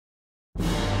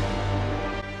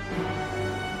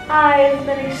I've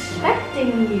been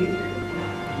expecting you.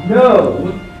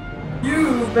 No!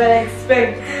 You've been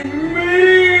expecting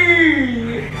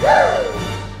me!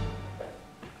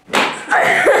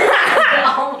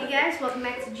 Hey guys, welcome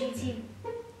back to GTV.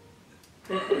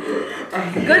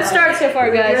 Good start so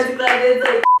far, guys.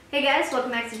 Hey guys,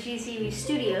 welcome back to GTV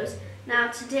Studios.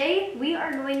 Now today we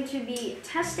are going to be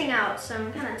testing out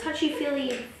some kind of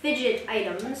touchy-feely fidget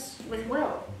items with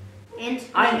Will. And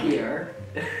I'm here.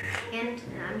 And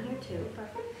I'm here too,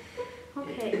 but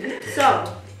okay.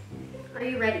 So, are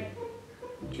you ready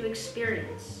to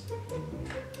experience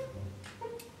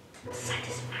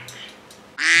satisfaction?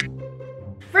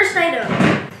 First item.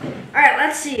 Alright,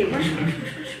 let's see. Let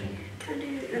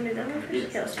me go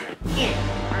first. And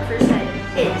our first item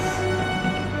is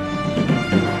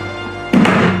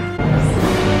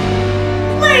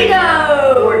Play-Doh!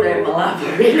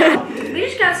 We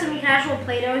just got some casual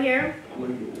Play-Doh here.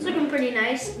 It's looking pretty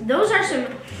nice. Those are some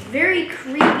very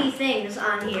creepy things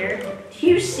on here. Do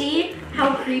you see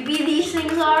how creepy these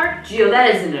things are? Gio,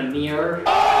 that isn't a mirror.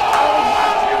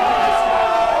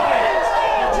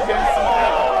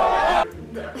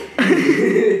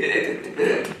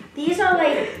 These are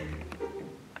like,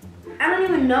 I don't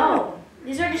even know.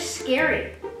 These are just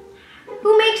scary.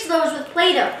 Who makes those with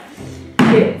Play-Doh?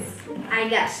 Kids. I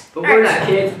guess. But we're not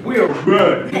kids, we're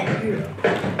red.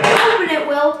 Open it,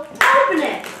 Will. Open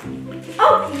it.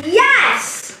 Oh,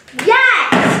 yes!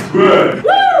 Yes! Red. Woo!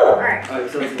 Alright. Alright,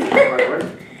 so this is the hard word.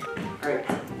 Alright.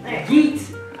 Yeet.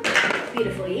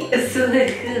 Beautiful eat. It's so good.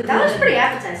 That was pretty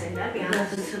appetizing, gotta be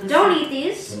honest. Don't eat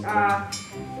these.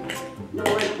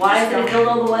 Why is it filled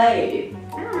all the way?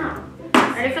 I don't know.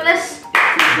 Ready for this?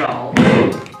 No.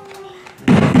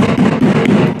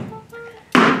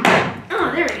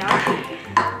 Oh, there we go.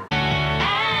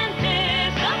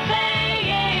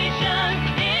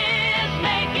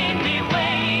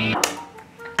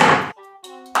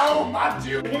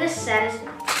 Look at this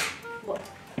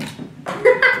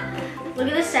Look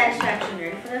at this satisfaction.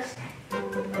 Ready for this?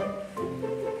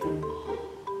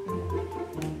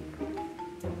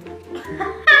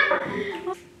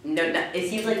 No, it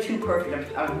seems like too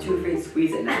perfect. I'm too afraid to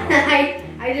squeeze it now.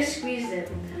 I just squeezed it.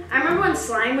 I remember when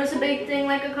slime was a big thing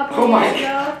like a couple years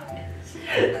ago.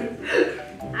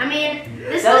 I mean,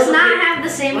 this does not have the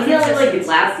same consistency. Wasn't it like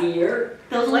last year?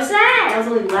 What's that? That was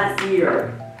only last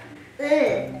year. Ugh.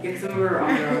 Yeah, because remember,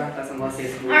 that's unless they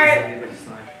school. Alright,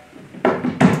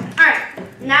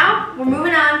 now we're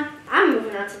moving on. I'm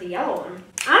moving on to the yellow one.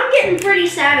 I'm getting pretty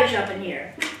savage up in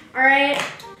here. Alright?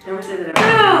 Never say that.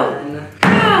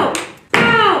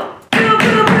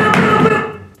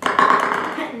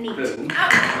 Neat. Boom.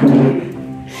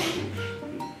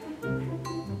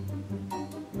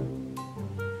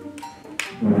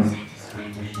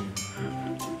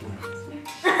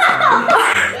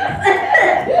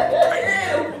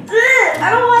 I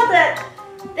don't want that.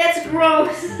 That's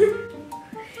gross.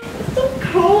 It's so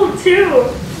cold too.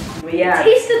 Yeah. It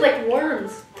tasted like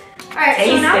worms. Alright,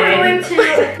 so now we're going to...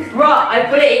 Bro, I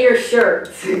put it in your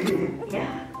shirt.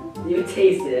 Yeah. You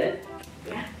tasted it.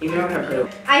 Yeah. Even though I'm gonna put it.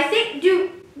 I think, do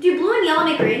blue and yellow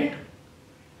make green?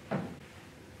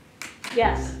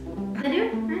 Yes. They do?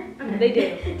 Right? Okay. They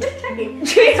do. Just checking.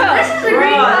 So this is a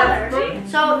green color.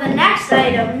 So the next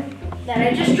item that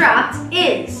I just dropped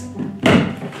is...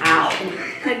 Ow.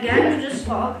 Again, you just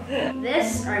fall.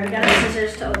 This, alright, we got the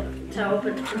scissors to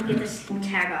get this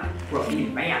tag off. Bro, you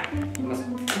man. You must.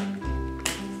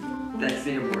 That's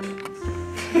the word.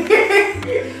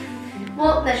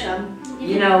 Well, Bishop,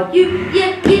 you know, you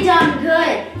done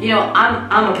good. You know,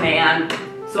 I'm a man,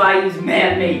 so I use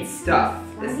man-made stuff.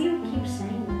 Why do you keep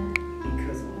saying that?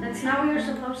 Because that's not what you're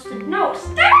supposed to. No,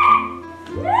 stop it!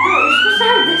 No, you're supposed to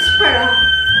have this part on,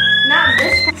 not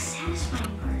this part. The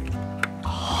satisfying part.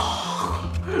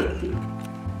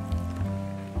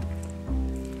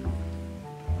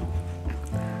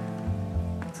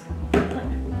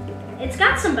 It's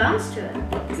got some bounce to it.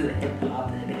 It's a hip hop.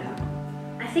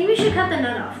 I think we should cut the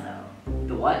nut off though.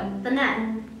 The what? The nut.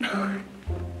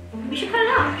 We should cut it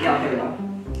off. Yeah, I'll cut it off.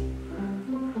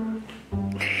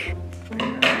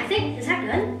 I think, is that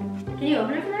good? Can you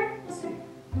open it from there?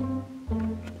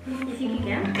 You think you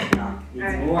can? No, needs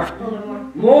Alright, more. a little bit more.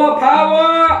 More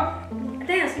power! I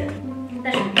think that's good.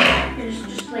 That should be good.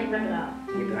 Just like rip it out.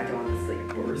 Yeah, but I don't want this like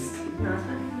burst. No, it's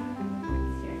fine.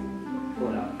 Pull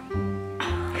it up.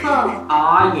 Oh.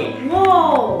 Aw, yeah.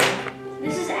 Whoa!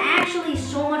 This is actually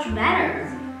so much better.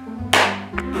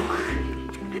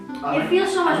 It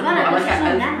feels so much better. I This is so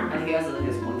down. think I also like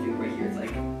this one thing right here. It's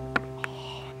like.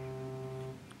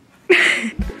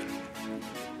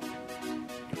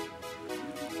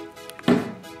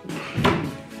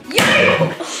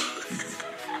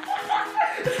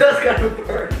 Just gotta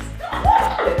burst.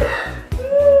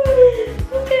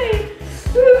 Okay.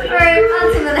 Alright,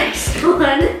 on to the next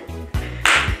one.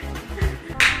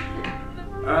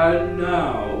 And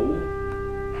now,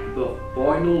 the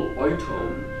final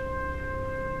item.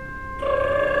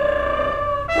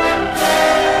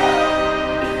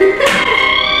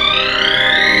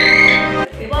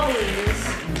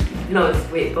 Bubblies. No,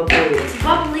 it's, wait, bubblies. It's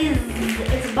bubblies.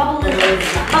 It's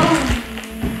bubblies. Bubbles.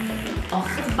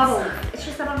 Oh, It's bubble. It's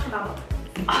just a bunch of bubbles.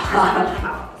 It's just a bunch of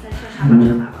bubbles. It's just a bunch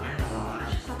of bubbles.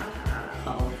 It's just a bunch of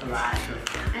bubbles.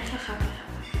 It's just a bunch of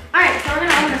bubbles. Alright, so we're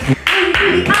gonna open this. You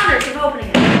do the honors of opening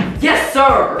it. yes,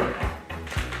 sir.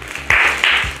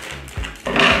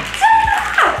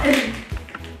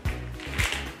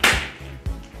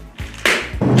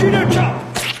 Judo chop!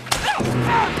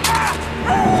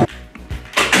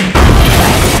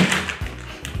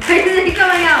 Why is it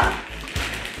coming out?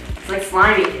 It's like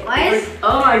slimy. Why is-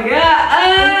 Oh my god!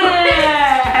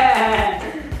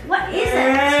 What is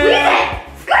it? Squeeze it!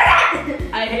 Squeeze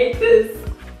it! I hate this.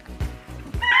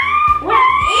 What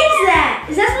is that?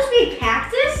 Is that supposed to be a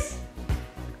cactus?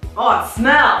 Oh, it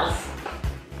smells.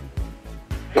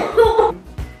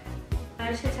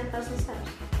 I just hit 10,000 steps.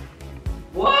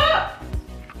 What?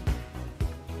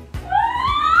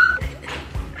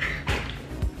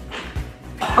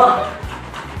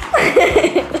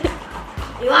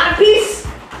 You want a piece?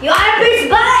 You want a piece,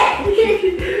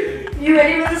 buddy? You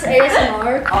ready for this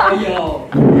ASMR? Oh, yo.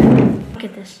 Look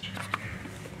at this.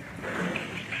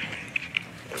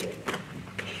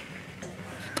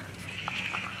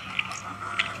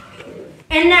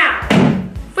 And now,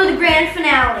 for the grand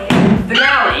finale.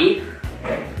 Finale.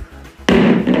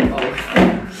 Oh.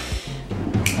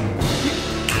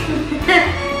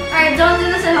 Alright, don't do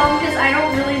this at home because I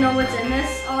don't really know what's in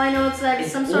this. All I know is that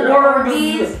it's some sort of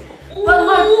Orbeez. But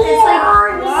look, it's like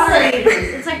watery.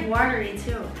 It's like watery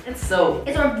too. It's So,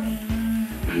 it's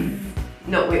Orbeez.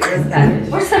 no, wait, where's the package?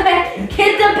 Where's the package?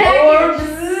 Get the package!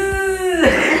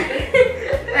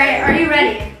 Alright, are you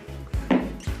ready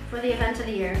for the event of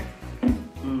the year?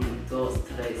 Those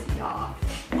today's yeah.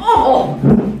 Oh!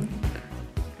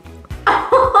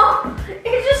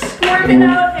 It just squirted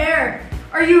out air.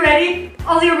 Are you ready?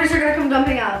 All the Orbeez are gonna come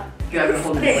dumping out. You have to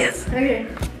hold this. Okay.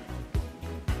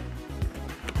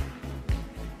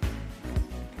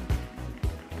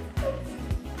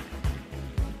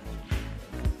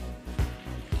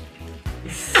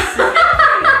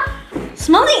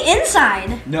 Smell the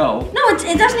inside. No. No,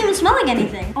 it doesn't even smell like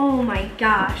anything. Oh my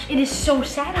gosh, it is so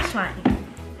satisfying.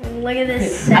 Look at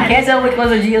this. I can't tell which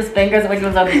ones are Gio's fingers and which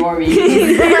ones are the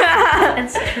Orbeez.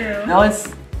 That's true. No,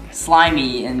 it's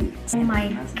slimy and. Oh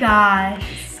my gosh.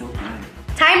 It's so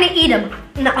good. Time to eat them.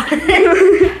 No.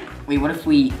 Wait, what if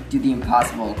we do the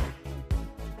impossible?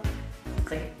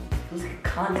 It's like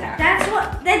contact. That's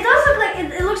what. That does look like.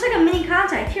 It looks like a mini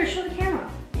contact. Here, show the camera.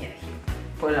 Yeah.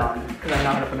 Put it on, because I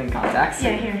know how to put in contacts.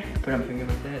 Yeah, here. Put on finger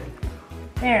with it.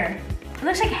 There. It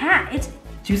looks like a hat. It's.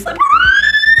 Too slimy.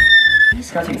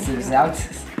 Just gotta take the scissors out.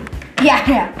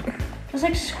 Yeah. Just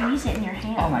like squeeze it in your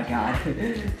hand. Oh my god.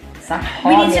 It's not We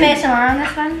hard. need some ASMR on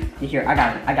this one. Here, I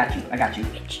got you.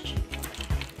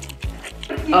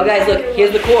 Oh guys, look,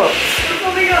 here's the corpse.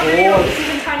 Oh my god, Corpse. it's an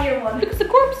even tinier one. Look at the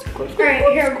corpse. Alright,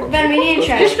 here, Ben, we need a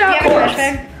trash. Do you have a trash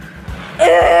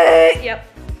bag? Yep.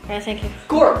 Yeah, thank you.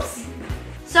 Corpse.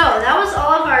 So, that was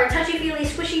all of our touchy-feely,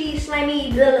 squishy,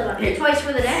 slimy, blah, blah, blah, toys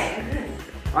for the day.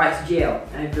 Alright, so Gio,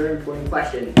 I have a very important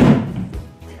question to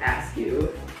ask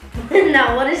you.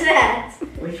 No, what is that?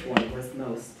 Which one was the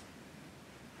most?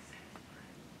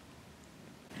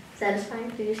 Satisfying?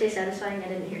 Did you say satisfying? I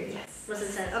didn't hear you. Yes. Was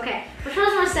it satisfying? Okay, which one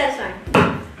was more satisfying?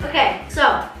 Okay,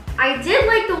 so, I did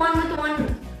like the one with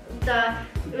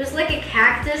it was like a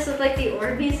cactus with like the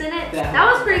Orbeez in it. Yeah. That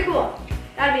was pretty cool,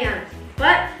 gotta be honest.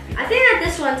 But I think that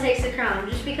this one takes the crown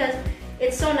just because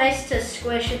it's so nice to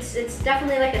squish. It's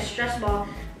definitely like a stress ball.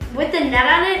 With the net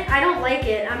on it, I don't like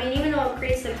it. I mean, even though it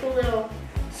creates the cool little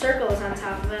circles on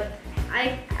top of it,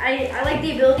 I like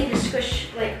the ability to squish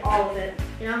like all of it,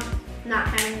 you know? Not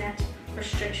having that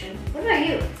restriction. What about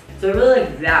you? So I really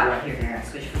like that one. Here,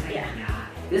 squish for a second. Yeah.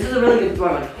 This is a really good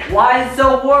one. Why is it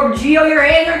so warm? Gio, your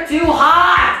hands are too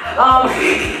hot!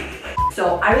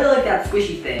 So I really like that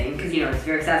squishy thing, because you know, it's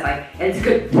very satisfying, and it's a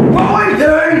good thing!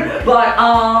 But,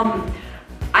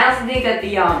 I also think that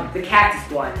the cactus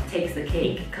one takes the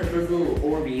cake, because those little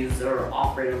Orbeez, or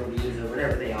off-brand Orbeez, or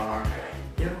whatever they are,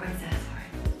 they're quite satisfying.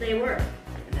 They were.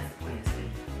 And that's the point of this video.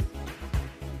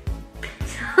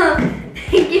 So,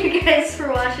 thank you guys for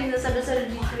watching this episode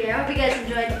of GTV. I hope you guys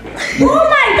enjoyed. Oh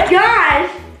my gosh!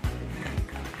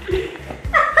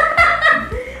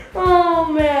 Oh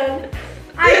man.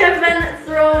 I have been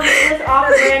thrown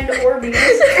brand Orbeez.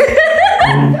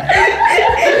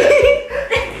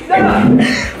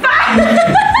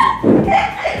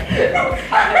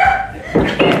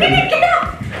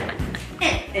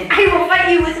 I will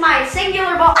fight you with my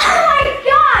singular ball. Oh my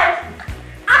god!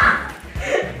 Ah!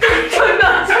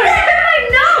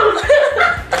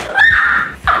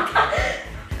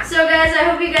 So guys, I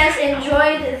hope you guys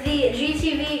enjoyed the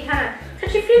GTV kind of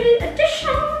touchy-feely edition.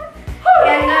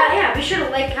 And yeah, be sure to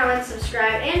like, comment,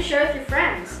 subscribe, and share with your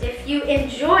friends if you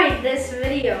enjoyed this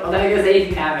video. I'm gonna say if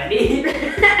you have any.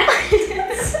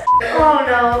 Oh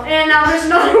no, and now there's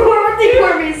another war with the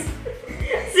Orbeez.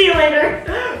 See you later.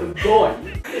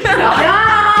 Going. Bye.